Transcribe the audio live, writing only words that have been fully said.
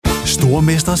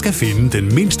Stormester skal finde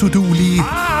den mindst uduelige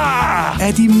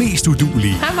af de mest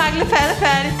uduelige. Hej, Mark. Lidt færdig.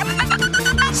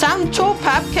 Sammen 2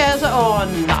 papkasser.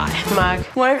 Nej, Mark.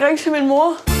 Må jeg ikke ringe til min mor?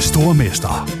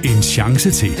 Stormester. En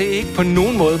chance til. Det er ikke på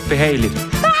nogen måde behageligt. Nej.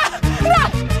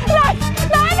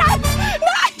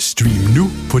 Stream nu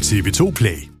på TV2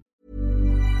 Play.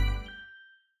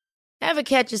 Ever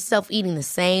catch yourself eating the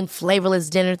same flavorless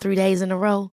dinner 3 days in a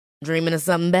row? Dreaming of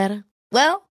something better?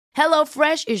 Well,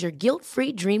 HelloFresh is your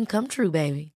guilt-free dream come true,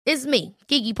 baby. It's me,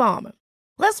 Keke Palmer.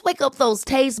 Let's wake up those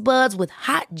taste buds with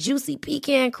hot, juicy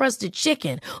pecan-crusted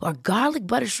chicken or garlic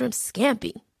butter shrimp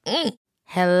scampi.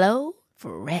 Hello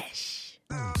Fresh.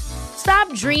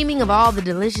 Stop dreaming of all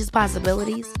the delicious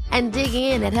possibilities and dig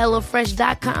in at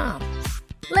HelloFresh.com.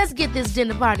 Let's get this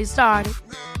dinner party started.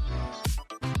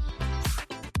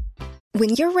 When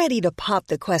you're ready to pop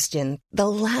the question, the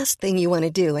last thing you want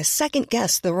to do is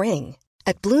second-guess the ring.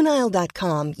 At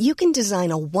BlueNile.com, you can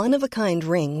design a one-of-a-kind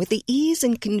ring with the ease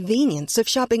and convenience of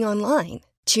shopping online.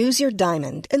 Choose your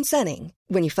diamond and setting.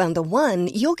 When you find the one,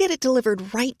 you'll get it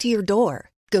delivered right to your door.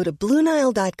 Go to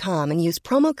BlueNile.com and use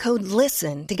promo code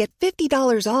LISTEN to get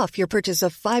 $50 off your purchase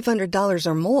of $500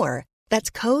 or more.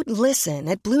 That's code LISTEN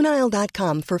at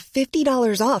BlueNile.com for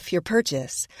 $50 off your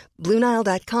purchase.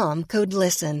 BlueNile.com, code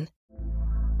LISTEN.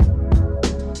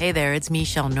 Hey there, it's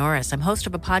Michelle Norris. I'm host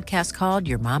of a podcast called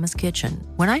Your Mama's Kitchen.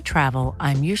 When I travel,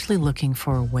 I'm usually looking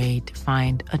for a way to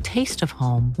find a taste of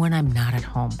home when I'm not at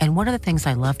home. And one of the things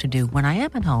I love to do when I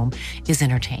am at home is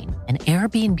entertain. And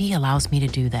Airbnb allows me to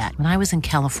do that. When I was in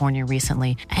California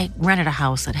recently, I rented a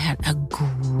house that had a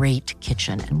great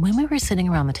kitchen. And when we were sitting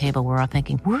around the table, we're all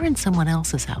thinking, we're in someone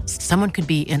else's house. Someone could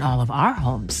be in all of our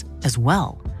homes as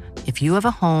well. If you have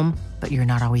a home, but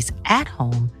you're not always at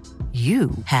home,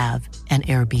 you have an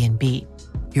Airbnb.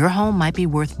 Your home might be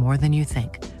worth more than you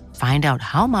think. Find out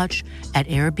how much at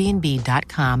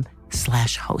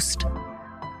airbnb.com/host.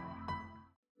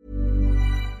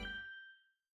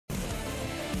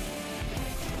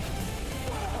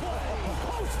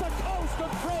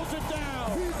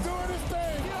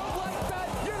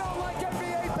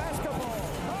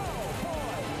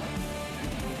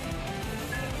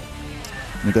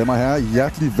 Mine damer og herrer,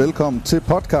 hjertelig velkommen til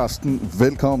podcasten.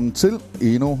 Velkommen til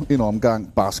endnu en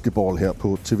omgang basketball her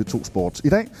på TV2 Sports. I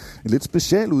dag en lidt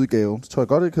special udgave, det tror jeg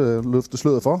godt, jeg kan løfte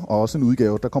sløret for, og også en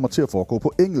udgave, der kommer til at foregå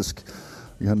på engelsk.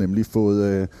 Vi har nemlig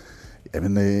fået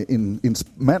en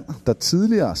mand, der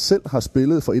tidligere selv har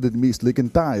spillet for et af de mest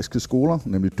legendariske skoler,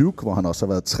 nemlig Duke, hvor han også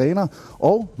har været træner,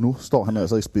 og nu står han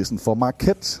altså i spidsen for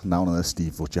Marquette. Navnet er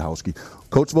Steve Wojciechowski.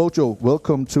 Coach Wojo,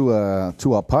 welcome to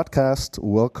our podcast.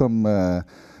 Welcome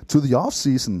to the off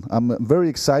season. I'm very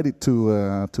excited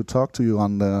to talk to you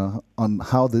on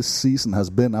how this season has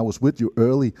been. I was with you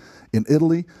early in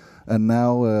Italy, and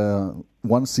now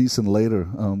one season later,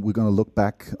 we're going to look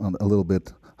back on a little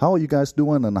bit. How are you guys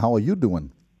doing, and how are you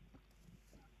doing?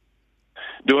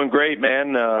 Doing great,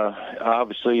 man.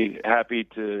 Obviously happy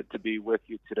to be with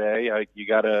you today. You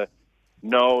got to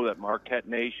know that Marquette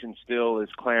Nation still is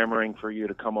clamoring for you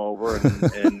to come over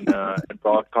and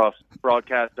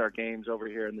broadcast our games over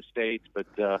here in the States. But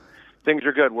things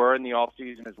are good. We're in the off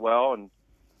season as well, and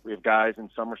we have guys in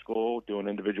summer school doing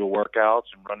individual workouts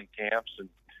and running camps, and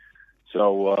so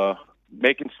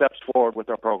making steps forward with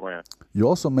our program. You're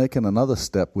also making another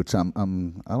step, which I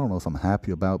don't know if I'm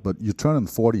happy about, but you're turning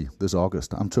 40 this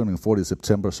August. I'm turning 40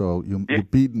 September, so you're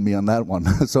beating me on that one.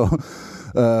 So,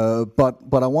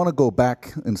 but I want to go back,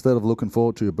 instead of looking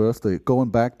forward to your birthday, going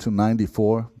back to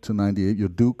 94 to 98.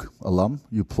 You're Duke alum.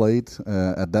 You played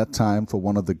at that time for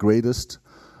one of the greatest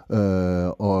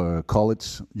or college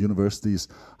universities.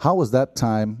 How was that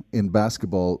time in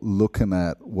basketball looking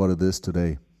at what it is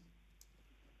today?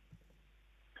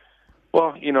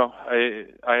 Well, you know,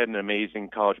 I had an amazing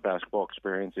college basketball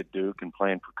experience at Duke and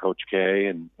playing for Coach K,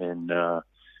 and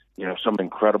you know, some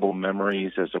incredible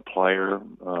memories as a player.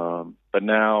 But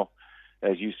now,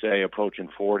 as you say, approaching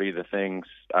 40, the things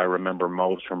I remember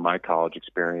most from my college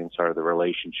experience are the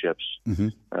relationships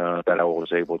that I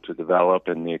was able to develop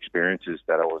and the experiences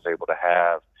that I was able to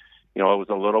have. You know, it was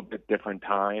a little bit different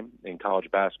time in college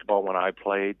basketball when I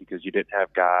played, because you didn't have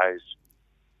guys,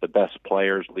 the best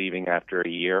players, leaving after a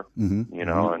year, you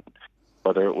know, and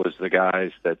whether it was the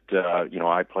guys that, you know,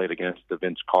 I played against, the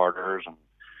Vince Carters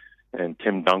and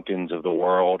Tim Duncans of the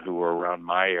world, who were around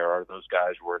my era, those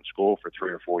guys were in school for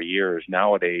 3 or 4 years.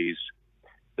 Nowadays,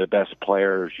 the best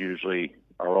players usually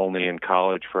are only in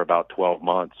college for about 12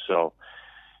 months. So,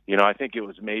 you know, I think it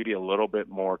was maybe a little bit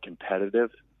more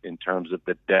competitive in terms of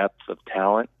the depth of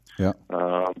talent. Yeah.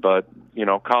 But, you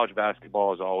know, college basketball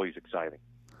is always exciting.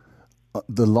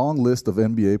 The long list of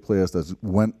NBA players that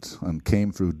went and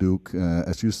came through Duke,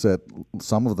 as you said,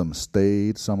 some of them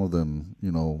stayed, some of them,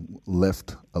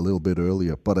 left a little bit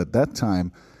earlier. But at that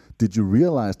time, did you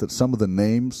realize that some of the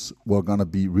names were going to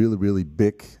be really, really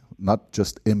big, not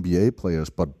just NBA players,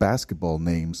 but basketball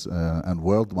names and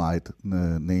worldwide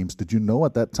names? Did you know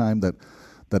at that time that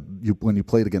when you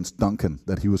played against Duncan,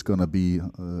 that he was going to be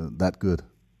that good?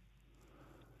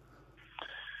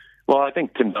 Well, I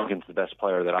think Tim Duncan's the best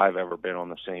player that I've ever been on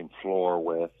the same floor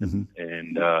with. Mm-hmm.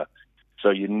 And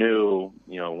so you knew,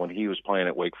 when he was playing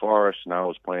at Wake Forest and I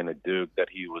was playing at Duke, that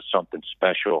he was something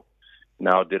special.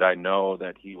 Now, did I know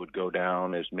that he would go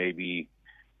down as maybe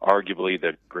arguably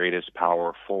the greatest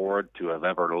power forward to have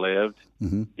ever lived?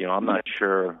 Mm-hmm. I'm not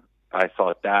sure I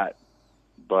thought that.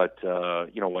 But,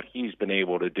 what he's been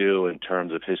able to do in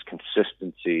terms of his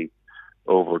consistency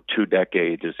over 2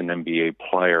 decades as an NBA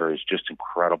player is just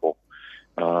incredible.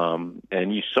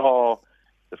 And you saw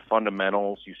the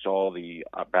fundamentals, you saw the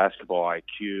basketball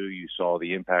IQ, you saw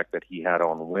the impact that he had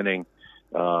on winning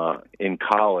in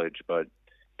college. But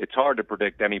it's hard to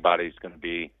predict anybody's going to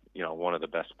be, one of the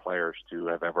best players to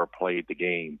have ever played the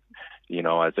game,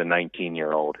 as a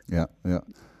 19-year-old. Yeah.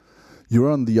 You're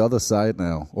on the other side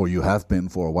now, or you have been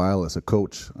for a while as a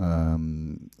coach.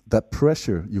 That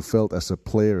pressure you felt as a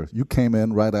player, you came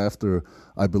in right after,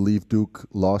 I believe, Duke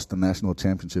lost the national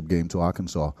championship game to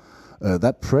Arkansas.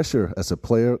 That pressure as a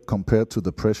player compared to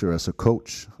the pressure as a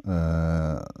coach,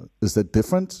 is that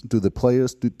different? Do the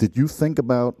players, did you think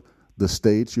about the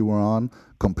stage you were on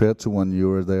compared to when you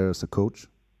were there as a coach?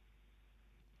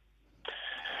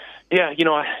 Yeah,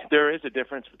 there is a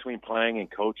difference between playing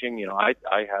and coaching. I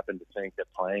happen to think that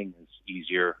playing is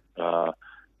easier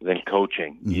than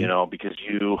coaching, mm-hmm. Because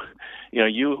you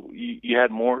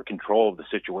had more control of the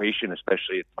situation,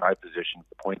 especially at my position,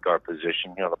 the point guard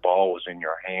position. The ball was in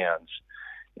your hands,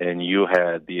 and you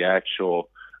had the actual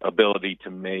ability to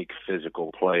make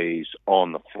physical plays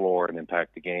on the floor and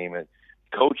impact the game. And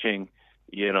coaching,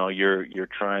 you're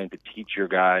trying to teach your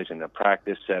guys in a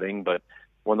practice setting, but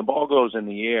when the ball goes in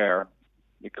the air,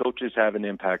 the coaches have an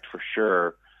impact for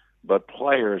sure, but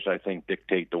players, I think,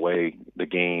 dictate the way the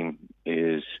game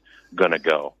is going to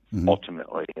go, mm-hmm.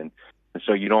 ultimately. And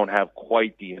so you don't have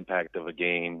quite the impact of a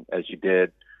game as you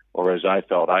did, or as I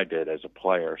felt I did as a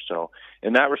player. So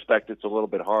in that respect, it's a little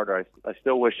bit harder. I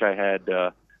still wish I had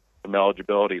some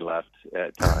eligibility left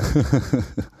at times.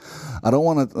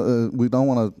 We don't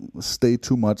want to stay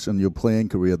too much in your playing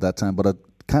career at that time, but I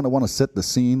kind of want to set the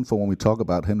scene for when we talk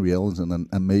about Henry Ellenson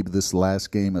and maybe this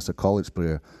last game as a college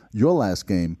player. Your last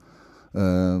game,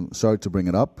 sorry to bring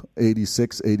it up,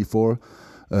 86-84,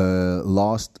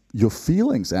 lost. Your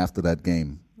feelings after that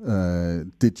game,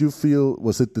 did you feel,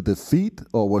 was it the defeat,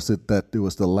 or was it that it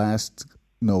was the last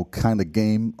kind of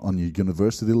game on your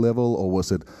university level, or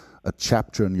was it a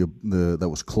chapter in that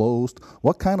was closed?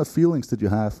 What kind of feelings did you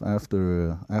have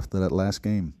after that last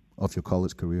game of your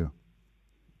college career?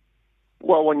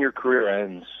 Well, when your career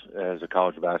ends as a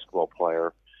college basketball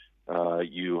player,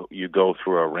 you go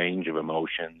through a range of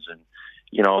emotions, and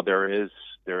there is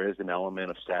an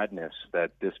element of sadness that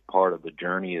this part of the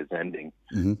journey is ending,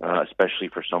 mm-hmm. Especially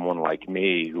for someone like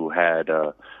me who had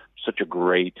such a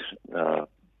great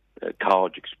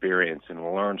college experience and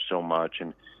learned so much,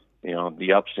 and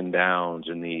the ups and downs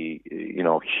and the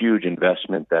huge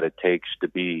investment that it takes to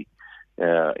be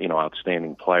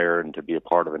outstanding player and to be a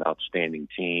part of an outstanding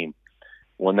team.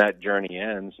 When that journey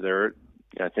ends,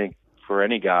 I think for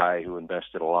any guy who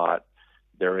invested a lot,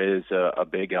 there is a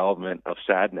big element of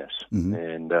sadness. Mm-hmm.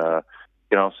 And,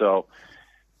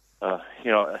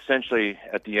 essentially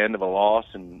at the end of a loss,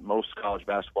 and most college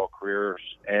basketball careers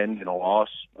end in a loss,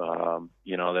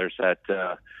 there's that,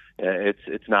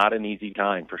 it's not an easy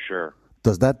time for sure.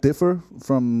 Does that differ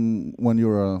from when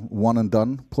you're a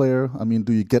one-and-done player? I mean,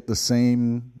 do you get the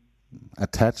same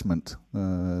attachment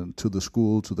to the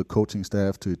school, to the coaching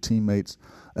staff, to your teammates,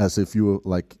 as if you were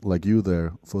like you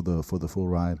there for the full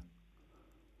ride?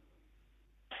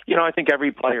 I think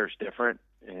every player is different,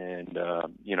 and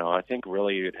I think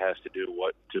really it has to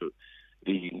do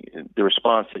the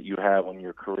response that you have when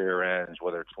your career ends,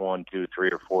 whether it's 1, 2, 3,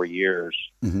 or 4 years.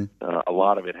 Mm-hmm. A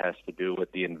lot of it has to do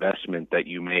with the investment that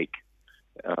you make,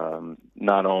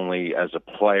 not only as a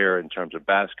player in terms of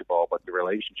basketball, but the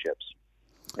relationships.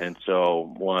 And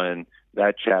so when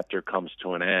that chapter comes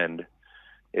to an end,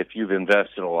 if you've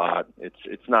invested a lot,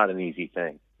 it's not an easy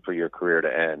thing for your career to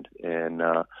end. And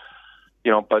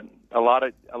but a lot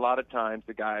of times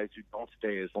the guys who don't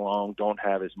stay as long don't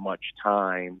have as much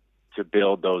time to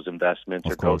build those investments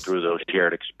or go through those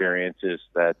shared experiences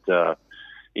that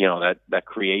that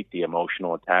create the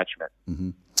emotional attachment. Mm-hmm.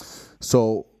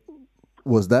 So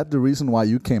Was that the reason why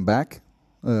you came back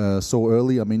so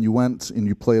early? I mean, you went and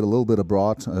you played a little bit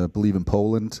abroad, I believe in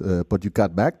Poland, but you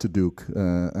got back to Duke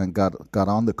and got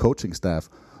on the coaching staff.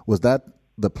 Was that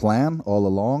the plan all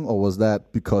along, or was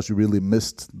that because you really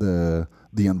missed the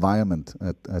environment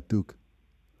at Duke?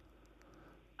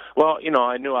 Well,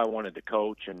 I knew I wanted to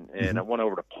coach, and I went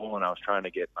over to Poland. I was trying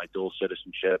to get my dual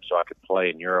citizenship so I could play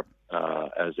in Europe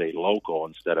as a local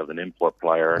instead of an import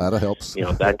player. That helps.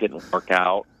 That didn't work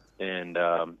out, and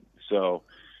so,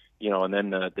 and then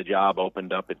the job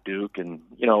opened up at Duke, and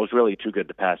it was really too good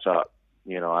to pass up.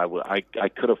 I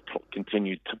could have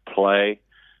continued to play,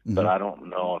 but I don't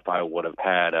know if I would have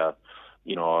had a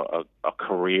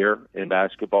career in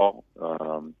basketball.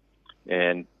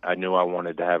 And I knew I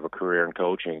wanted to have a career in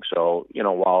coaching. So,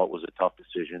 while it was a tough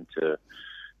decision to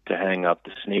hang up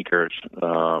the sneakers,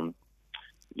 I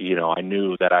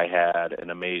knew that I had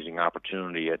an amazing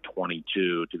opportunity at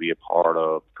 22 to be a part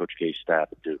of Coach K's staff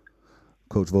at Duke.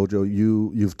 Coach Vojo,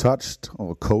 you've touched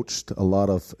or coached a lot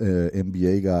of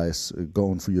NBA guys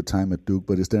going through your time at Duke,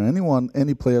 but is there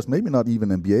any players, maybe not even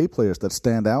NBA players, that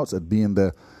stand out as being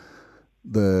the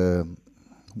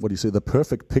the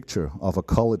perfect picture of a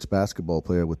college basketball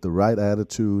player with the right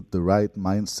attitude, the right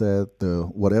mindset,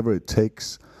 whatever it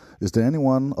takes? Is there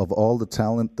anyone of all the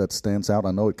talent that stands out?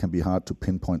 I know it can be hard to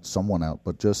pinpoint someone out,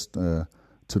 but just to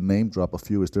name drop a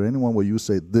few, is there anyone where you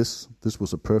say this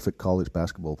was a perfect college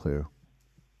basketball player?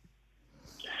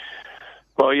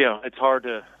 Well, it's hard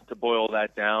to boil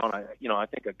that down. I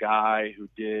think a guy who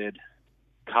did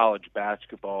college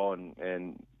basketball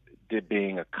and did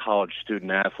being a college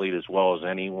student athlete as well as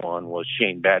anyone was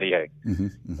Shane Battier.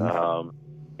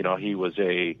 He was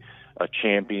a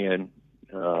champion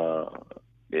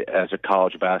as a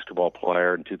college basketball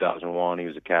player in 2001. He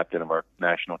was a captain of our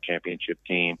national championship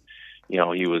team. He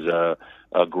was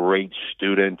a great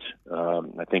student.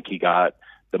 I think he got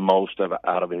the most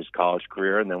out of his college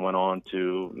career, and then went on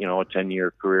to a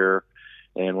 10-year career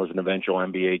and was an eventual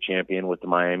NBA champion with the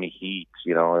Miami Heat.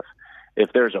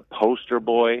 If there's a poster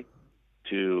boy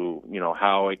to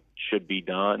how it should be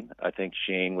done, I think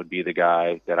Shane would be the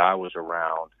guy that I was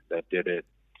around that did it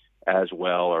as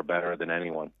well or better than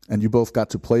anyone. And you both got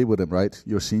to play with him, right?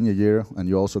 Your senior year, and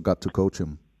you also got to coach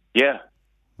him. Yeah.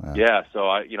 So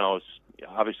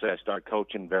obviously I started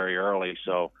coaching very early.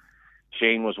 So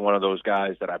Shane was one of those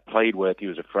guys that I played with. He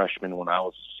was a freshman when I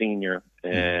was a senior,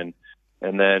 and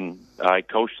then I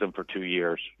coached him for 2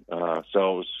 years. So it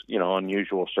was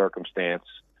unusual circumstance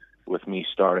with me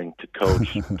starting to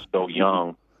coach so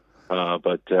young.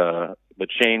 But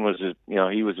Shane was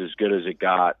he was as good as it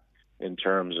got in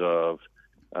terms of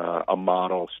a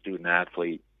model student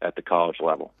athlete at the college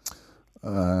level.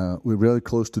 We're really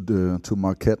close to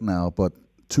Marquette now, but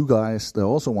two guys that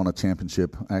also won a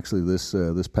championship actually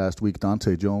this past week,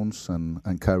 Dante Jones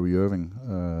and Kyrie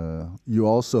Irving. You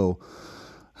also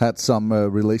had some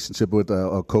relationship with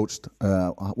or coached.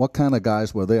 What kind of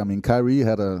guys were they? I mean, Kyrie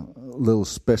had a little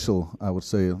special, I would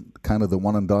say, kind of the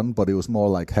one and done, but it was more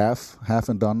like half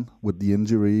and done with the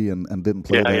injury and didn't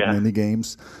play many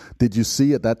games. Did you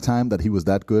see at that time that he was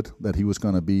that good, that he was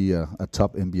going to be a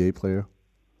top NBA player?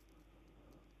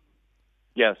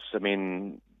 Yes, I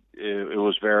mean, it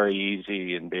was very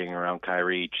easy in being around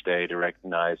Kyrie each day to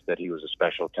recognize that he was a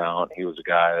special talent. He was a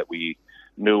guy that we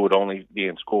knew would only be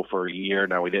in school for a year.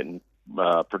 Now, we didn't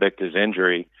predict his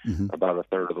injury about a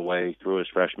third of the way through his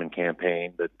freshman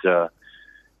campaign, but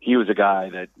he was a guy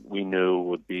that we knew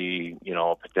would be,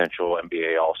 a potential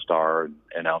NBA All-Star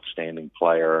and outstanding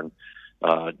player. And,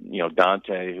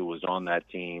 Dante, who was on that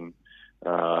team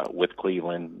with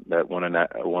Cleveland that won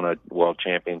a world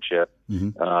championship,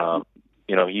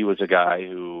 he was a guy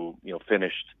who,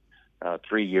 finished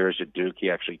 3 years at Duke. He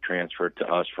actually transferred to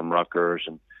us from Rutgers,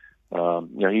 and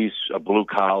he's a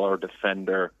blue-collar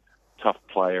defender, tough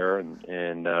player,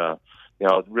 and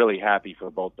really happy for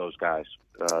both those guys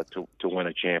to win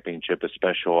a championship, a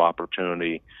special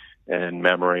opportunity and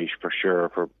memories for sure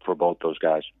for both those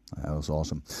guys. That was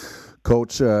awesome.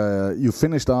 Coach, you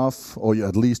finished off, or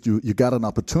at least you got an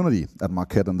opportunity at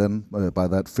Marquette, and then by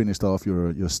that finished off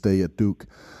your stay at Duke.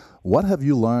 What have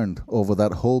you learned over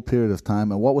that whole period of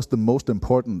time, and what was the most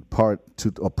important parts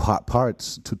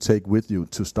to take with you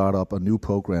to start up a new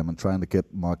program and trying to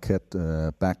get Marquette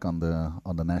back on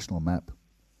the national map?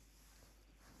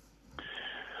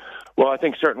 Well, I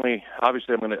think certainly,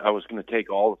 obviously, I was going to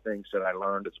take all the things that I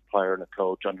learned as a player and a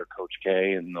coach under Coach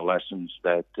K, and the lessons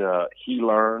that he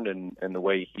learned, and the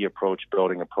way he approached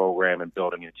building a program and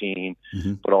building a team.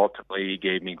 But ultimately, he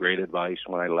gave me great advice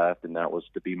when I left, and that was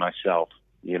to be myself.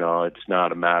 It's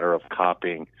not a matter of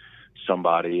copying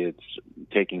somebody. It's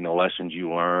taking the lessons you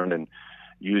learned and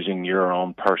using your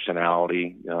own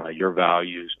personality, your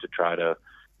values to try to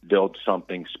build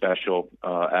something special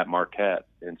at Marquette.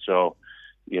 And so,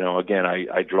 again,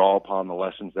 I draw upon the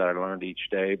lessons that I learned each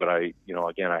day, but I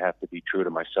have to be true to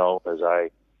myself as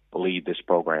I lead this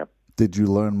program. Did you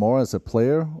learn more as a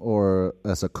player or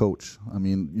as a coach? I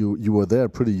mean, you were there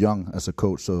pretty young as a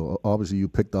coach, so obviously you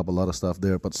picked up a lot of stuff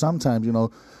there. But sometimes,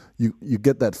 you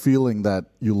get that feeling that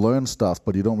you learn stuff,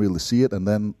 but you don't really see it, and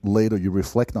then later you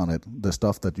reflect on it, the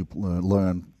stuff that you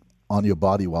learn on your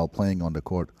body while playing on the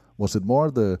court. Was it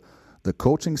more the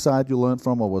coaching side you learned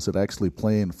from, or was it actually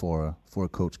playing for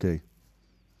Coach K?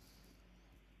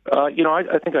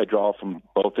 I think I draw from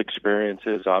both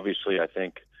experiences. Obviously, I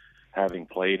think having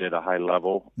played at a high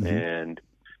level and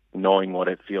knowing what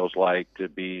it feels like to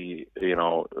be,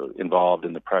 involved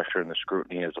in the pressure and the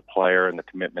scrutiny as a player and the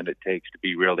commitment it takes to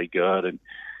be really good and,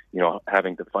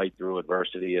 having to fight through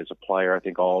adversity as a player. I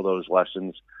think all those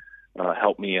lessons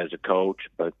help me as a coach.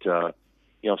 But,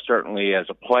 certainly as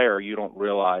a player, you don't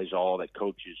realize all that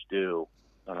coaches do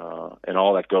and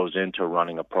all that goes into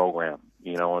running a program.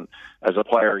 And as a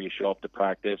player, you show up to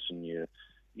practice and you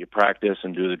practice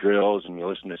and do the drills and you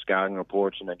listen to scouting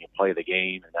reports and then you play the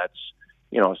game, and that's,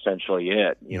 essentially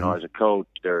it. As a coach,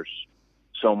 there's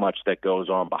so much that goes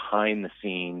on behind the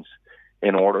scenes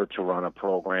in order to run a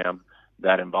program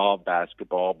that involved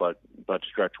basketball, but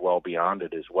stretch well beyond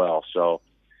it as well. So,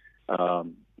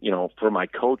 for my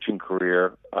coaching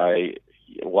career,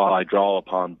 while I draw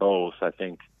upon both, I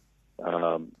think,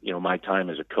 my time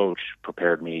as a coach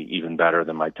prepared me even better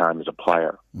than my time as a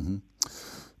player. Mm-hmm.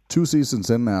 2 seasons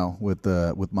in now with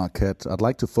Marquette. I'd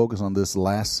like to focus on this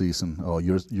last season, or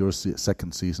your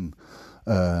second season.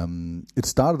 It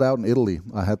started out in Italy.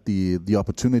 I had the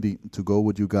opportunity to go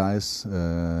with you guys.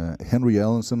 Henry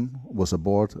Ellenson was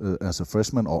aboard as a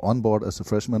freshman, or on board as a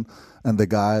freshman, and the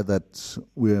guy that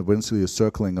we're eventually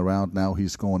circling around now,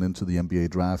 he's going into the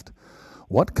NBA draft.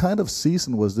 What kind of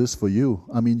season was this for you?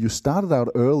 I mean, you started out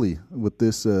early with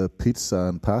this pizza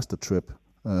and pasta trip.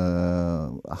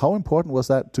 How important was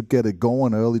that to get it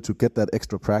going early, to get that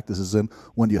extra practices in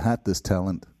when you had this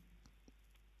talent?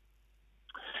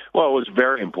 Well, it was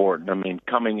very important. I mean,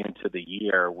 coming into the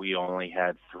year, we only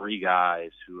had 3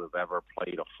 guys who have ever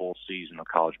played a full season of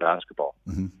college basketball.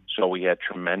 Mm-hmm. So we had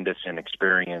tremendous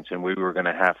inexperience, and we were going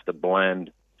to have to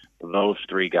blend those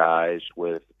 3 guys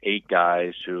with 8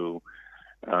 guys who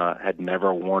had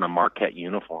never worn a Marquette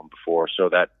uniform before. So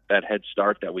that head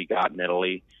start that we got in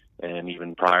Italy, and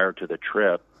even prior to the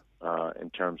trip, in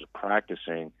terms of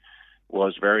practicing,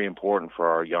 was very important for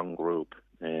our young group.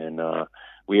 And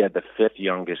we had the 5th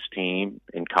youngest team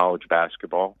in college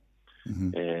basketball.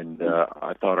 Mm-hmm. And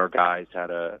I thought our guys had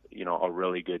a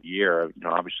really good year.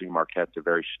 Obviously Marquette's a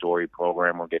very storied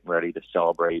program. We're getting ready to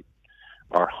celebrate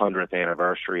our 100th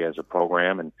anniversary as a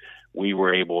program, and we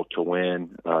were able to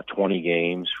win 20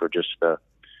 games for just the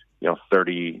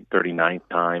 39th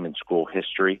time in school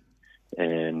history.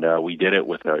 And we did it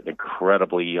with an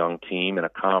incredibly young team in a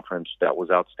conference that was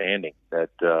outstanding, that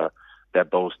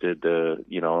boasted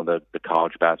the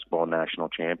college basketball national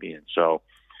champion. So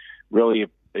really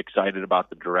excited about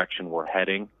the direction we're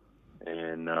heading,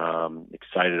 and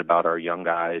excited about our young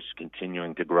guys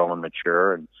continuing to grow and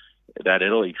mature. And that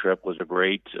Italy trip was a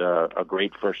great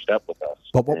first step with us.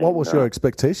 But what was your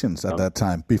expectations at that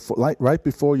time? Right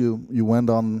before you went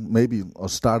on, maybe, or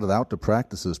started out the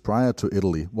practices prior to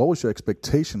Italy, what was your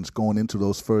expectations going into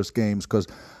those first games? Because,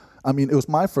 I mean, it was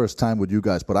my first time with you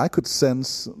guys, but I could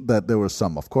sense that there was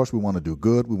some. Of course, we want to do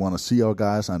good. We want to see our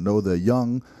guys. I know they're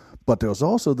young. But there was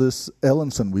also this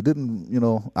Ellenson.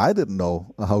 I didn't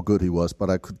know how good he was, but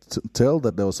I could tell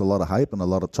that there was a lot of hype and a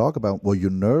lot of talk about. Were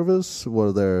you nervous? Were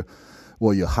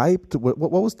you hyped?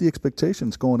 What was the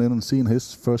expectations going in and seeing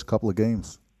his first couple of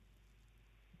games?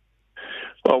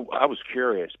 Well, I was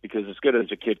curious, because as good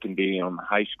as a kid can be on the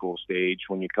high school stage,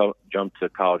 when you jump to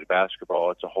college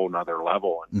basketball, it's a whole nother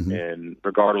level. Mm-hmm. And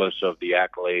regardless of the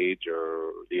accolades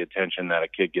or the attention that a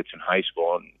kid gets in high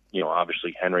school, and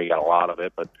obviously Henry got a lot of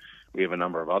it, but we have a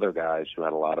number of other guys who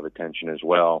had a lot of attention as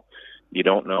well. You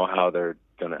don't know how they're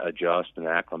going to adjust and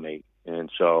acclimate. And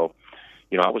so,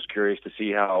 I was curious to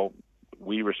see how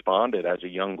we responded as a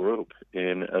young group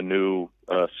in a new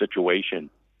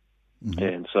situation. Mm-hmm.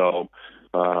 And so,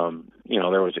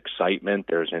 there was excitement,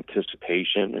 there's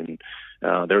anticipation,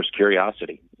 and there was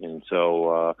curiosity. And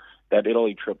so that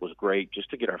Italy trip was great,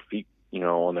 just to get our feet,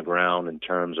 on the ground in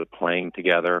terms of playing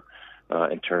together,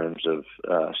 in terms of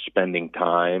spending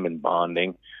time and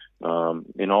bonding.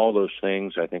 And all those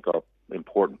things, I think, are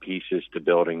important pieces to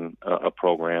building a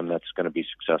program that's going to be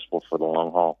successful for the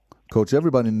long haul. Coach,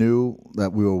 everybody knew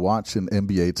that we were watching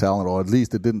NBA talent, or at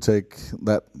least it didn't take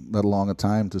that long a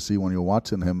time to see when you're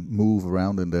watching him move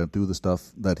around in there, do the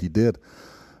stuff that he did,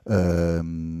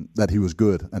 that he was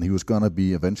good, and he was going to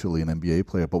be eventually an NBA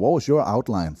player. But what was your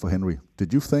outline for Henry?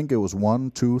 Did you think it was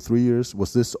 1, 2, 3 years?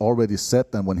 Was this already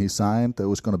set, and when he signed, it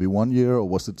was going to be 1 year, or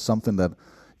was it something that,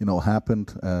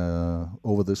 happened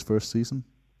over this first season?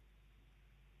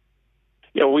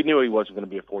 Yeah, we knew he wasn't going to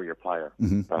be a 4-year player.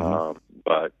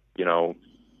 But,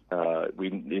 we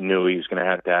knew he was going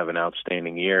to have an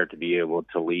outstanding year to be able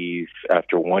to leave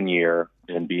after 1 year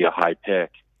and be a high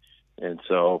pick. And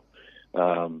so,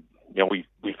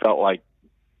 we felt like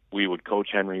we would coach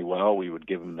Henry well. We would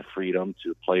give him the freedom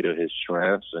to play to his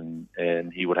strengths,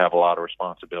 and he would have a lot of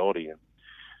responsibility. And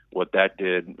what that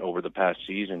did over the past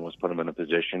season was put him in a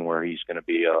position where he's going to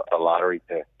be a lottery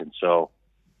pick. And so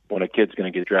when a kid's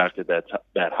going to get drafted that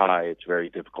high, it's very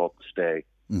difficult to stay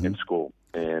in school.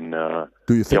 And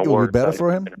do you think it would be better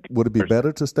for him? Would it be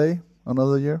better to stay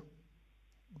another year?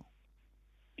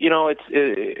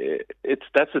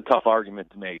 That's a tough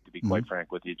argument to make, to be quite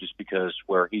frank with you, just because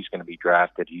where he's going to be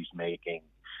drafted, he's making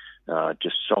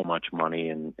just so much money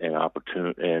and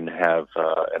have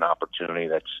an opportunity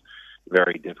that's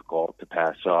very difficult to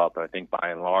pass up. I think by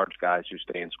and large, guys who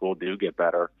stay in school do get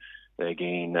better. They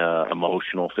gain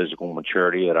emotional, physical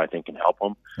maturity that I think can help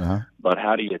them. But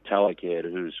how do you tell a kid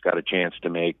who's got a chance to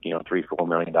make $3-4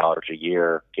 million a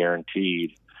year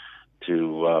guaranteed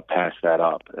to pass that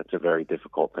up? That's a very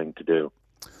difficult thing to do.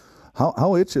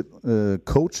 How is it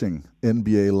coaching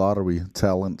NBA lottery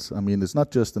talent? I mean, it's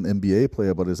not just an NBA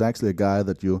player, but it's actually a guy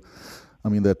that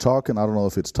they're talking, I don't know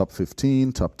if it's top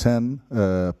 15, top 10,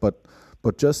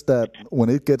 but just that when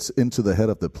it gets into the head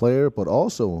of the player, but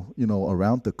also,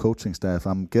 around the coaching staff,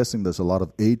 I'm guessing there's a lot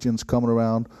of agents coming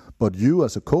around, but you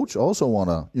as a coach also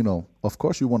want to, of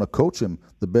course you want to coach him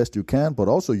the best you can, but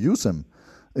also use him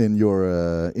in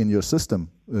your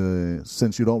system,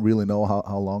 since you don't really know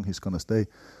how long he's going to stay.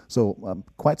 So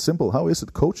quite simple. How is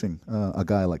it coaching a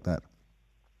guy like that?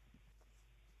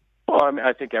 Well,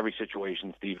 I think every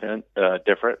situation's different,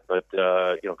 but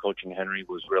coaching Henry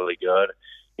was really good.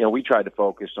 We tried to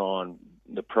focus on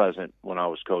the present when I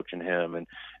was coaching him, and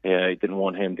I didn't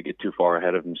want him to get too far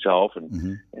ahead of himself,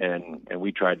 and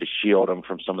we tried to shield him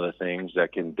from some of the things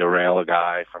that can derail a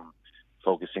guy from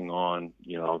focusing on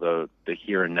the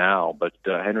here and now. But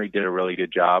Henry did a really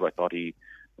good job. I thought he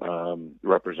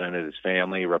represented his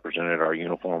family, represented our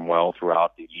uniform well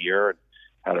throughout the year, and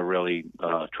had a really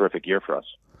terrific year for us.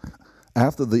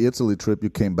 After the Italy trip, you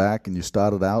came back and you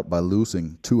started out by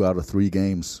losing 2 out of 3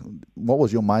 games. What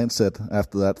was your mindset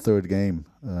after that third game?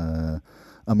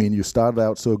 You started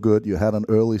out so good. You had an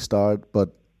early start, but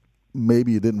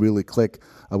maybe you didn't really click.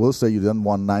 I will say you then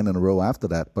won 9 in a row after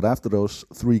that. But after those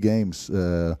 3 games,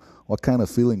 what kind of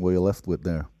feeling were you left with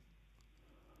there?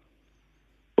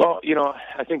 Well,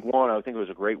 I think it was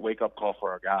a great wake-up call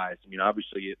for our guys.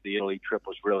 Obviously the Italy trip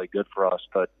was really good for us,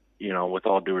 but with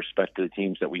all due respect to the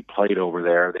teams that we played over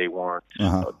there, they weren't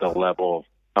the level of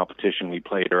competition we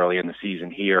played early in the season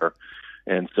here.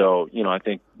 And so, I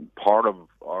think part of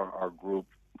our group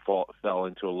fell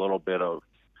into a little bit of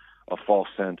a false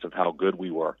sense of how good we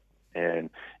were.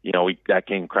 And, that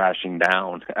came crashing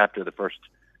down after the first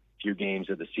few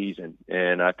games of the season.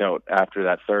 And I thought after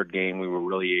that third game, we were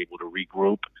really able to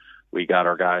regroup. We got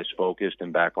our guys focused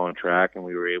and back on track, and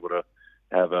we were able to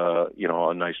have a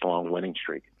nice long winning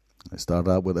streak. I started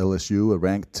out with LSU, a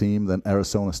ranked team, then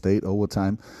Arizona State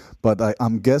overtime. But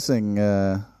I'm guessing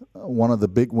one of the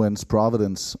big wins,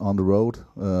 Providence on the road,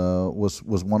 was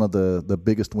one of the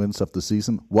biggest wins of the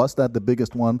season. Was that the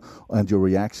biggest one, and your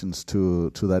reactions to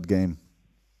that game?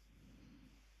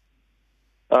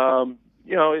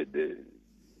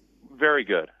 Very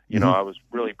good. I was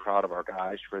really proud of our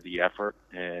guys for the effort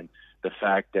and the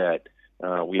fact that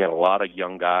we had a lot of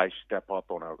young guys step up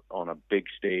on a big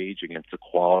stage against a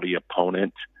quality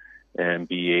opponent and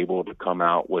be able to come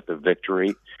out with a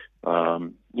victory. A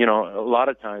lot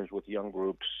of times with young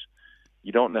groups,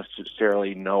 you don't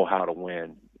necessarily know how to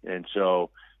win. And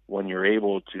so when you're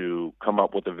able to come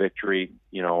up with a victory,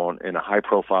 in a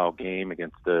high-profile game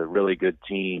against a really good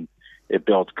team, it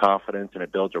builds confidence and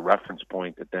it builds a reference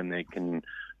point that then they can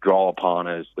draw upon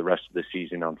as the rest of the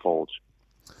season unfolds.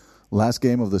 Last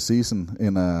game of the season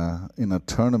in a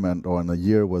tournament or in a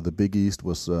year where the Big East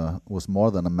was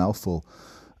more than a mouthful,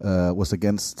 was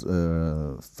against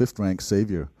 5th-ranked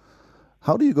Xavier.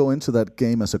 How do you go into that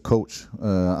game as a coach?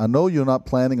 I know you're not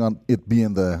planning on it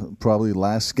being the probably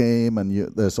last game,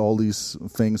 and there's all these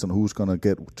things on who's going to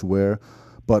get to where.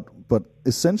 But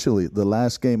essentially, the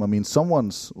last game, I mean,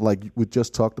 someone's, like we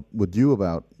just talked with you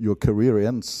about, your career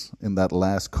ends in that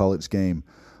last college game.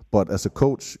 But as a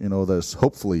coach, you know, there's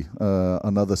hopefully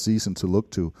another season to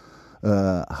look to.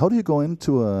 How do you go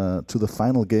into to the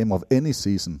final game of any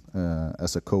season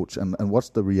as a coach, and what's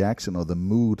the reaction or the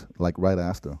mood like right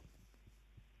after?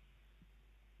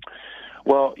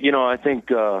 Well, you know, I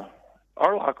think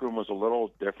our locker room was a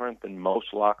little different than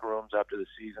most locker rooms after the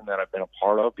season that I've been a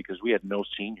part of because we had no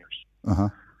seniors. Uh-huh.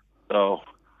 So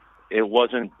it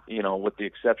wasn't, you know, with the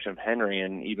exception of Henry,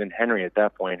 and even Henry at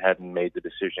that point hadn't made the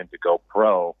decision to go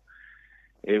pro.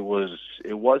 It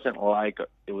wasn't like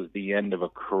it was the end of a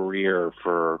career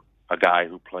for a guy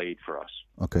who played for us.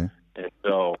 Okay. And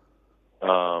so,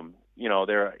 you know,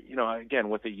 again,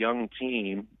 with a young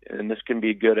team, and this can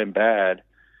be good and bad,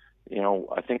 you know,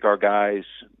 I think our guys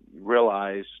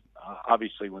realize,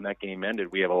 obviously, when that game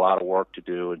ended, we have a lot of work to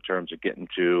do in terms of getting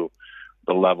to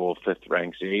the level of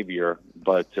fifth-ranked Xavier.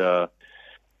 But,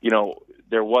 you know,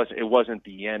 it wasn't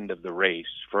the end of the race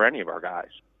for any of our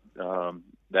guys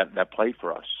that played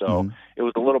for us. So It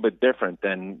was a little bit different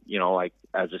than, you know, like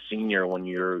as a senior when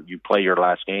you play your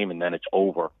last game and then it's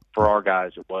over. For our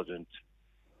guys, it wasn't,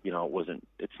 you know,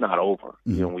 it's not over.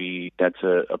 You know, that's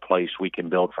a place we can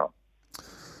build from.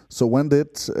 So when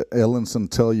did Ellenson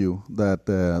tell you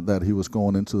that he was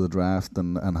going into the draft,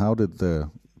 and how did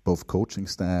both coaching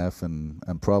staff and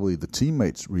probably the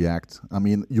teammates react? I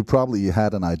mean, you probably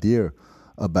had an idea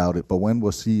about it, but when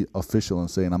was he official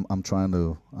and saying,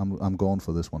 I'm going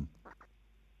for this one?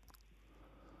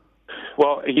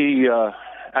 Well, he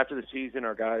after the season,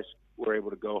 our guys were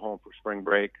able to go home for spring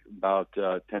break about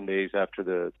 10 days after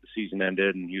the season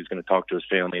ended, and he was going to talk to his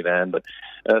family then. But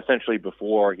essentially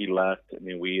before he left, I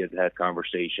mean, we had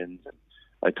conversations. And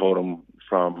I told him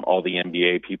from all the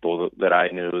NBA people that I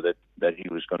knew that he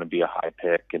was going to be a high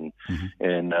pick, and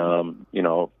you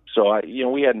know, so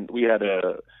we had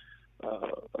a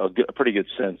pretty good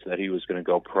sense that he was going to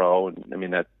go pro, and I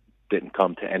mean that didn't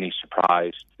come to any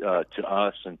surprise to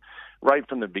us. And right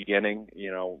from the beginning,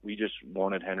 you know, we just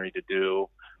wanted Henry to do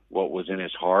what was in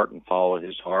his heart and follow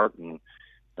his heart, and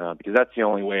because that's the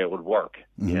only way it would work.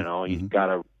 You know, he's got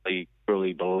to really,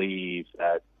 truly believe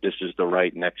that this is the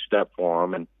right next step for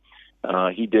him, and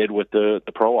he did with the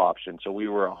pro option. So we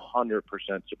were 100%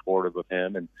 supportive of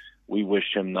him, and we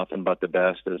wish him nothing but the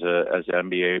best as an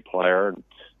NBA player. And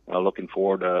looking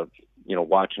forward to, you know,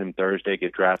 watching him Thursday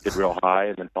get drafted real high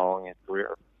and then following his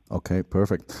career. Okay,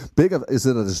 perfect. Is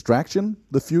it a distraction,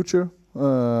 the future?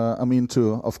 I mean,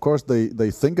 of course,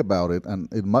 they think about it,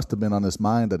 and it must have been on his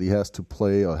mind that he has to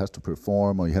play or has to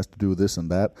perform or he has to do this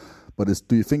and that. But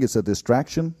do you think it's a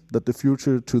distraction that the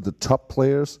future to the top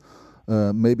players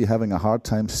maybe having a hard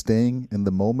time staying in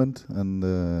the moment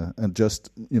and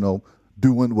just, you know,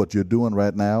 doing what you're doing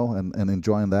right now and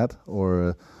enjoying that?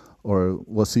 Or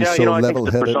was he so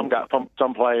level-headed? For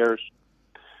some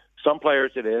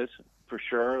players it is, for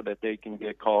sure, that they can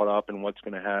get caught up in what's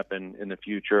going to happen in the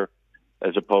future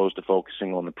as opposed to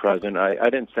focusing on the present. I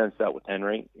didn't sense that with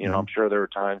Henry. You know, I'm sure there were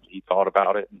times he thought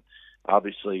about it and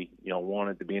obviously, you know,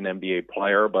 wanted to be an NBA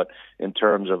player, but in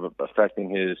terms of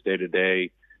affecting his day-to-day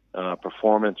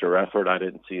performance or effort, I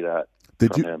didn't see that.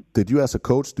 Did you as a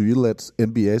coach, do you let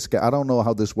NBA scouts, I don't know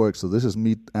how this works, so this is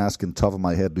me asking top of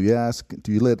my head. Do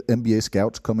you let NBA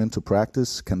scouts come into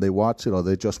practice? Can they watch it, or are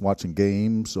they just watching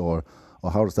games, or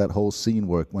how does that whole scene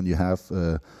work when you have,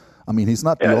 I mean, he's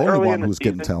not the only one who's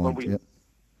getting talent.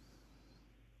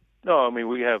 No, I mean,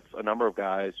 we have a number of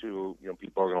guys who, you know,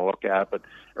 people are going to look at, but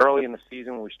early in the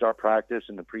season when we start practice,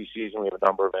 in the preseason, we have a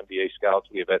number of NBA scouts.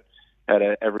 We have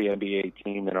had every NBA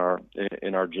team in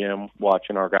our gym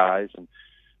watching our guys, and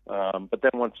but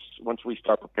then once we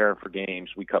start preparing for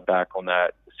games, we cut back on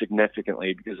that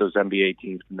significantly because those NBA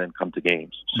teams can then come to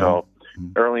games. So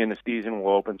early in the season,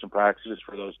 we'll open some practices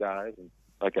for those guys, and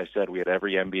like I said, we had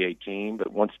every NBA team.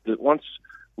 But once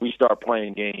we start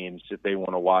playing games, if they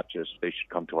want to watch us, they should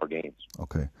come to our games.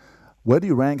 Okay, where do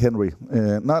you rank Henry?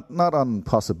 Not on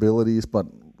possibilities, but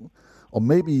or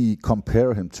maybe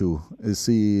compare him to. Is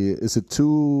it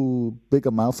too big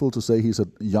a mouthful to say he's a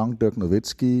young Dirk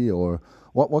Nowitzki, or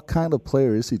what kind of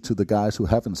player is he to the guys who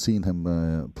haven't seen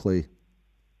him play?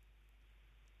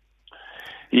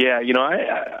 Yeah, you know,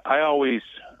 I always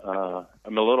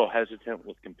I'm a little hesitant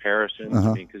with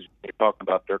comparisons because you're talking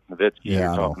about Dirk Nowitzki,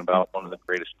 you're talking about one of the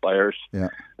greatest players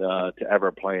to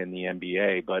ever play in the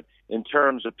NBA. But in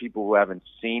terms of people who haven't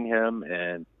seen him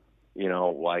and, you know,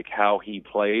 like how he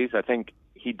plays, I think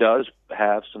he does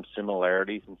have some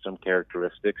similarities and some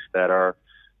characteristics that are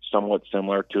somewhat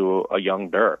similar to a young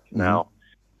Dirk. Now,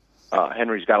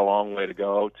 Henry's got a long way to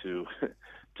go to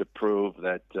to prove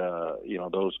that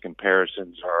those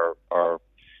comparisons are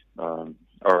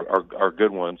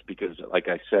good ones, because, like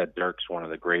I said, Dirk's one of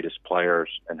the greatest players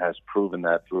and has proven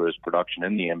that through his production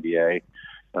in the NBA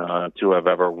to have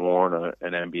ever worn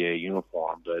an NBA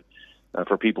uniform. But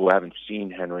for people who haven't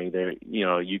seen Henry,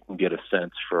 you can get a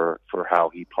sense for how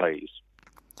he plays.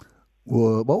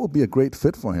 Well, what would be a great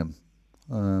fit for him?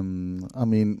 I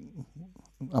mean,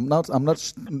 I'm not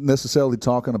necessarily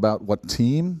talking about what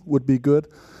team would be good,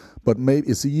 but maybe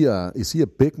is he a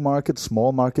big market,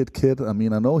 small market kid? I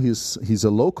mean, I know he's a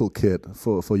local kid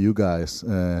for you guys,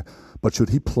 but should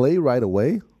he play right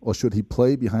away, or should he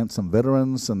play behind some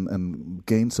veterans and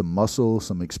gain some muscle,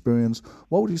 some experience?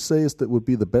 What would you say would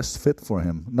be the best fit for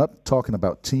him? Not talking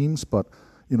about teams, but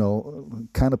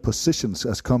kind of positions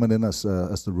as coming in as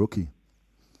the rookie.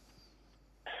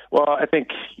 Well, I think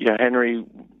Henry,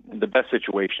 the best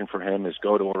situation for him is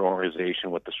go to an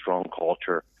organization with a strong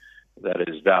culture that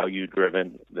is value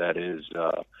driven, that is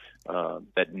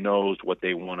that knows what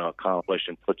they want to accomplish,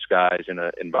 and puts guys in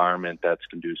an environment that's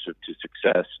conducive to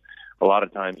success. A lot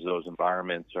of times, those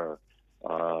environments are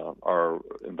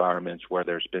environments where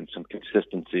there's been some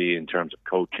consistency in terms of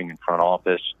coaching and front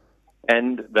office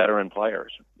and veteran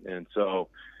players, and so.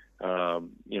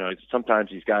 Sometimes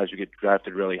these guys who get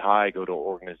drafted really high go to an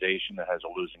organization that has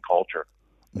a losing culture.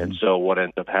 Mm-hmm. And so what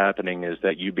ends up happening is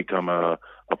that you become a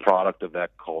product of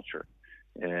that culture.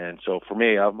 And so for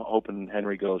me, I'm hoping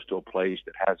Henry goes to a place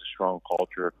that has a strong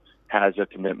culture, has a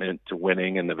commitment to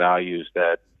winning and the values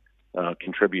that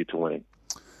contribute to winning.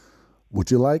 Would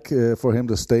you like for him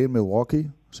to stay in Milwaukee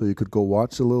so you could go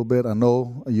watch a little bit? I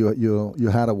know you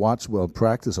had a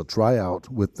practice or tryout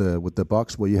with the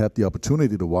Bucks where you had the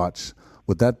opportunity to watch.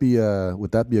 Would that be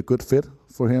a good fit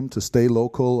for him to stay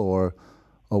local, or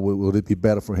would it be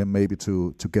better for him maybe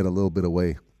to get a little bit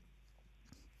away?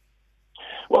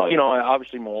 Well,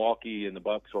 obviously Milwaukee and the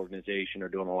Bucks organization are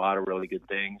doing a lot of really good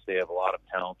things. They have a lot of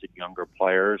talented younger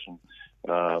players, and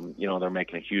they're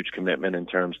making a huge commitment in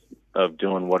terms of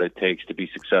doing what it takes to be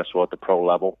successful at the pro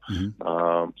level.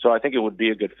 Mm-hmm. So I think it would be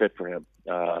a good fit for him.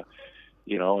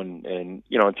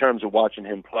 In terms of watching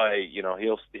him play,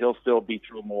 he'll still be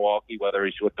through Milwaukee, whether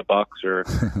he's with the Bucks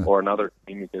or another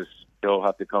team, because he'll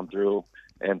have to come through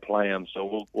and play him.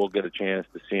 So we'll get a chance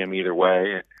to see him either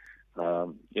way.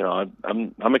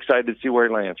 I'm excited to see where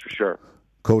he lands for sure.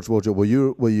 Coach Woj,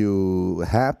 were you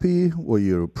happy? Were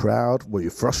you proud? Were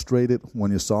you frustrated when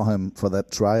you saw him for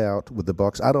that tryout with the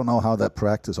Bucks? I don't know how that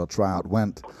practice or tryout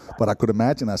went, but I could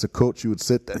imagine as a coach you would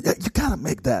sit there. Yeah, you gotta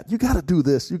make that. You gotta do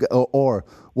this. Or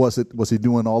was he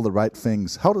doing all the right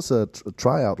things? How does a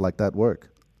tryout like that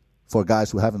work for guys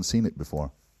who haven't seen it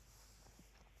before?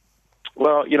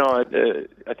 Well,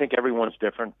 I think everyone's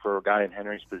different. For a guy in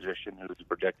Henry's position who's a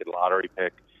projected lottery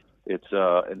pick, it's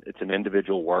an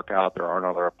individual workout. There aren't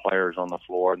other players on the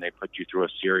floor, and they put you through a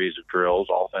series of drills,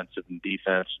 offensive and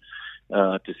defense,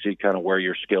 to see kind of where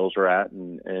your skills are at.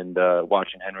 And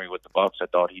watching Henry with the Bucks, I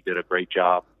thought he did a great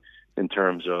job in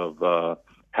terms of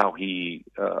how he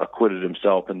acquitted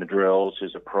himself in the drills,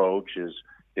 his approach,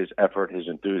 his effort, his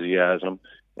enthusiasm,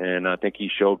 and I think he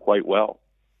showed quite well.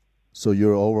 So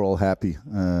you're overall happy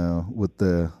with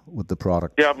the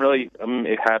product? Yeah, I'm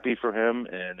happy for him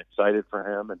and excited for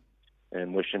him,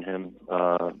 and wishing him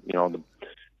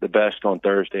the best on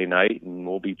Thursday night, and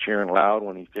we'll be cheering loud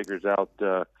when he figures out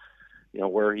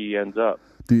where he ends up.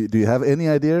 Do you have any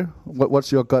idea?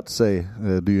 What's your gut say?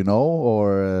 Do you know,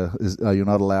 or are you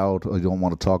not allowed, or you don't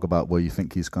want to talk about where you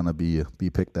think he's going to be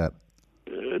picked at?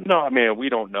 No, I mean, we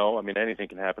don't know. I mean, anything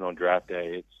can happen on draft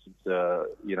day.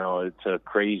 It's a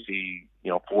crazy,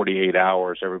 48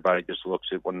 hours. Everybody just looks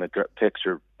at when the picks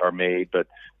are made, but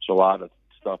there's a lot of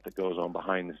stuff that goes on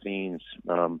behind the scenes.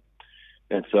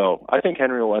 And so I think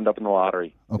Henry will end up in the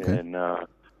lottery, okay. And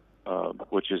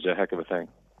which is a heck of a thing.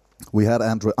 We had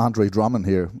Andre Drummond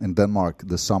here in Denmark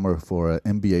this summer for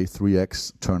an NBA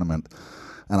 3X tournament.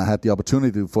 And I had the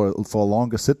opportunity for a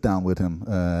longer sit down with him,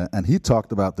 and he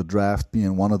talked about the draft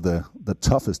being one of the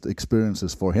toughest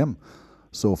experiences for him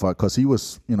so far, because he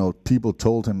was, people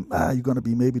told him, you're going to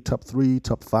be maybe top 3,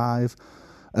 top 5,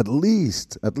 at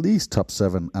least top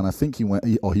 7, and I think he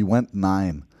went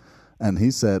 9, and he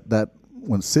said that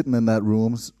when sitting in that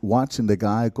room, watching the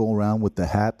guy go around with the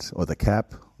hat or the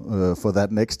cap for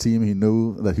that next team, he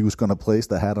knew that he was going to place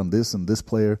the hat on this and this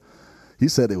player. He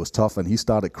said it was tough, and he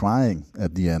started crying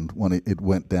at the end when it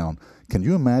went down. Can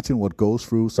you imagine what goes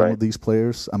through some of these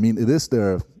players? I mean, it is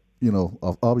their,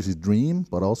 obviously dream,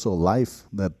 but also life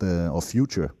or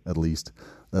future, at least,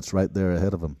 that's right there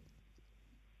ahead of them.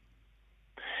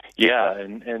 Yeah,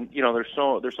 and there's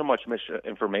so much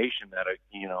misinformation that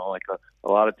like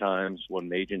a lot of times when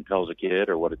an agent tells a kid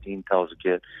or what a team tells a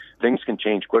kid, things can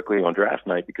change quickly on draft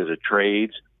night because of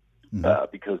trades,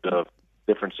 because of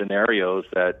different scenarios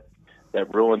that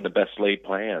ruin the best laid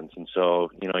plans. And so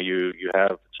you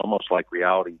have, it's almost like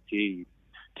reality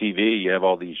TV. You have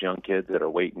all these young kids that are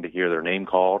waiting to hear their name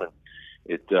called, and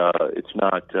it's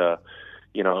not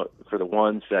for the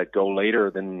ones that go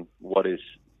later than what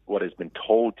has been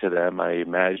told to them. I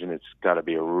imagine it's got to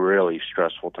be a really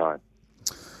stressful time.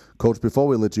 Coach, before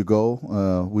we let you go,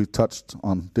 we've touched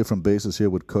on different bases here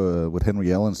with Henry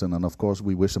Ellenson, and of course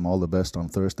we wish him all the best on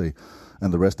Thursday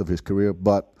and the rest of his career.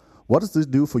 But what does this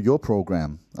do for your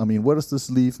program? I mean, where does this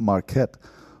leave Marquette?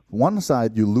 One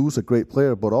side, you lose a great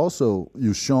player, but also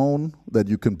you've shown that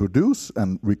you can produce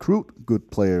and recruit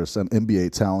good players and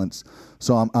NBA talents.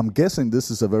 So I'm guessing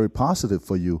this is a very positive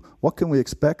for you. What can we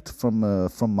expect from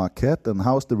Marquette, and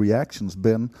how's the reactions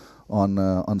been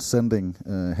on sending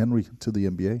Henry to the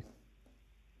NBA?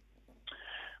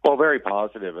 Well, very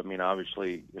positive. I mean,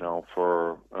 obviously,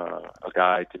 for a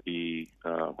guy to be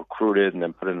recruited and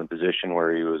then put in a position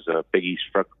where he was a Big East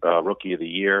Rookie of the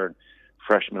Year,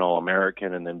 freshman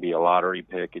All-American, and then be a lottery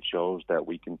pick, it shows that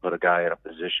we can put a guy in a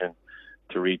position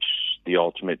to reach the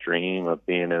ultimate dream of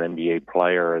being an NBA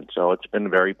player. And so it's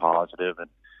been very positive, and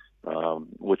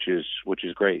which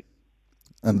is great.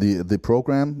 And the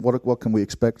program, what can we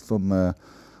expect from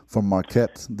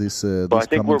Marquette this I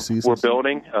think coming season? We're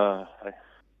building.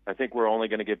 I think we're only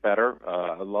going to get better.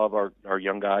 I love our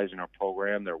young guys in our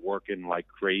program. They're working like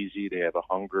crazy. They have a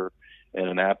hunger and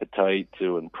an appetite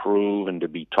to improve and to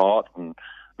be taught. And,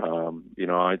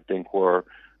 I think we're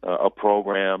a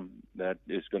program that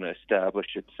is going to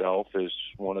establish itself as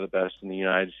one of the best in the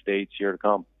United States here to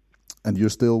come. And you're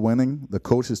still winning? The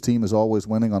coach's team is always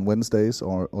winning on Wednesdays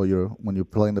or when you're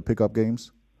playing the pickup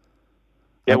games?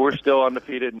 Yeah, we're still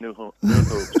undefeated in New Hoops.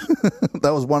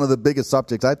 That was one of the biggest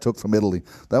subjects I took from Italy.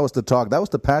 That was the talk. That was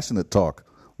the passionate talk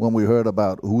when we heard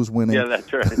about who's winning. Yeah,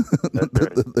 that's right.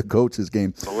 the coach's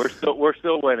game. But we're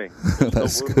still winning.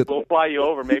 That's good. We'll fly you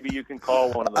over. Maybe you can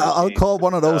call one of those. I'll games. call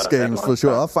one of those games for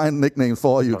sure. I'll find nicknames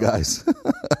for you guys.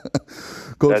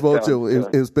 Coach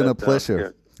Woj, it's been a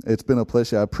pleasure. It's been a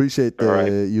pleasure. I appreciate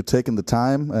you taking the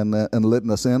time and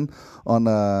letting us in on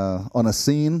a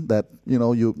scene that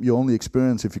you only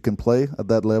experience if you can play at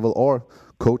that level or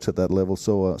coach at that level.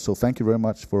 So thank you very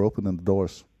much for opening the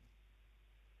doors.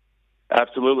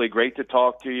 Absolutely, great to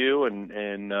talk to you.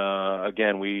 And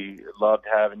again, we loved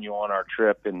having you on our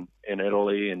trip in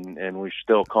Italy, and we're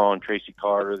still calling Tracy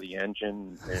Carter the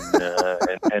engine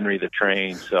and Henry the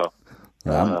train. So.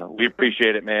 We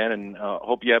appreciate it, man, and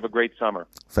hope you have a great summer.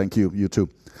 Thank you. You too.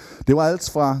 Det var alt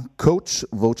fra coach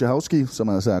Wojciechowski, som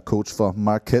altså er coach for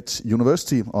Marquette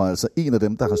University, og altså en af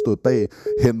dem, der har stået bag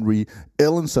Henry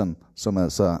Ellenson, som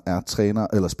altså er træner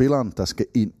eller spilleren, der skal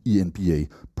ind i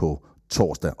NBA på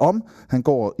torsdag. Om han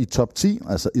går i top 10,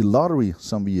 altså i lottery,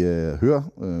 som vi hører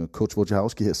coach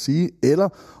Wojciechowski her sige, eller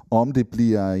om det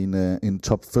bliver en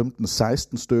top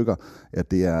 15-16 stykker, ja,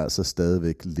 det er altså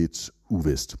stadigvæk lidt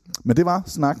uvist. Men det var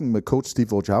snakken med coach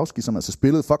Steve Wojciechowski, som altså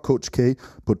spillede for coach K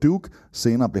på Duke.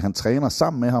 Senere blev han træner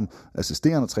sammen med ham,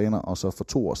 assisterende træner, og så for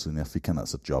 2 år siden fik han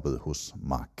altså jobbet hos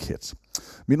Marquette.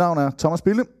 Mit navn er Thomas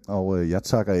Bille, og jeg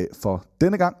takker af for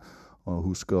denne gang. Og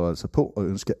husk altså på at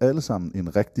ønske alle sammen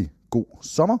en rigtig god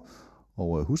sommer.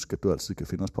 Og husk, at du altid kan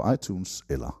finde os på iTunes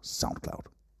eller SoundCloud.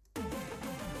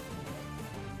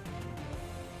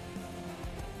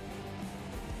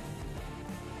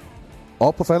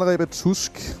 Og på falderebet,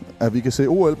 husk, at vi kan se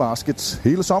OL-basket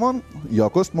hele sommeren i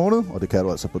august måned, og det kan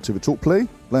du altså på TV2 Play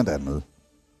blandt andet.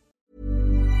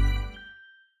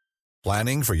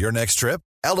 Planning for your next trip?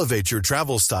 Elevate your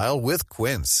travel style with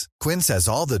Quince. Quince has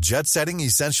all the jet-setting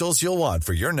essentials you'll want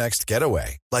for your next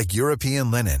getaway, like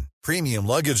European linen, premium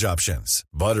luggage options,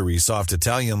 buttery soft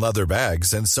Italian leather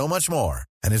bags, and so much more.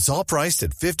 And it's all priced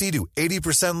at 50 to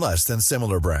 80% less than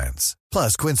similar brands.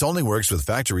 Plus, Quince only works with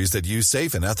factories that use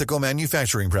safe and ethical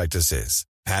manufacturing practices.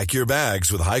 Pack your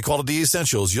bags with high-quality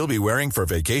essentials you'll be wearing for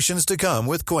vacations to come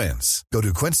with Quince. Go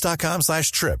to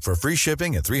quince.com/trip for free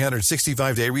shipping and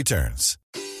 365-day returns.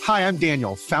 Hi, I'm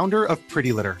Daniel, founder of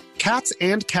Pretty Litter. Cats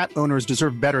and cat owners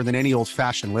deserve better than any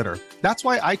old-fashioned litter. That's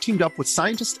why I teamed up with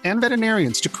scientists and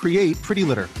veterinarians to create Pretty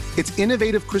Litter. Its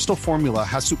innovative crystal formula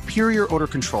has superior odor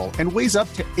control and weighs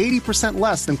up to 80%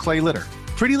 less than clay litter.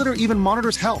 Pretty Litter even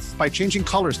monitors health by changing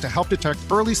colors to help detect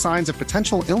early signs of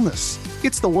potential illness.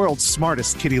 It's the world's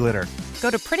smartest kitty litter. Go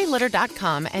to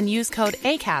prettylitter.com and use code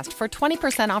ACAST for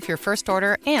 20% off your first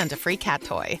order and a free cat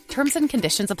toy. Terms and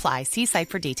conditions apply. See site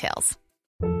for details.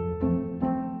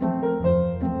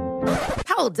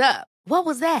 Hold up. What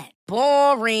was that?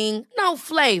 Boring. No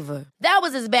flavor. That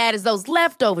was as bad as those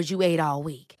leftovers you ate all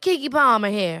week. Keke Palmer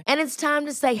here, and it's time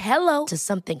to say hello to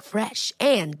something fresh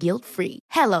and guilt-free.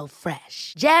 Hello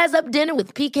Fresh. Jazz up dinner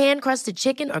with pecan-crusted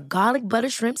chicken or garlic butter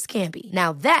shrimp scampi.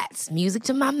 Now that's music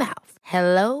to my mouth.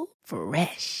 Hello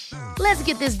Fresh. Let's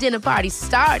get this dinner party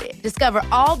started. Discover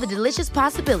all the delicious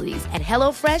possibilities at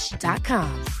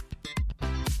HelloFresh.com.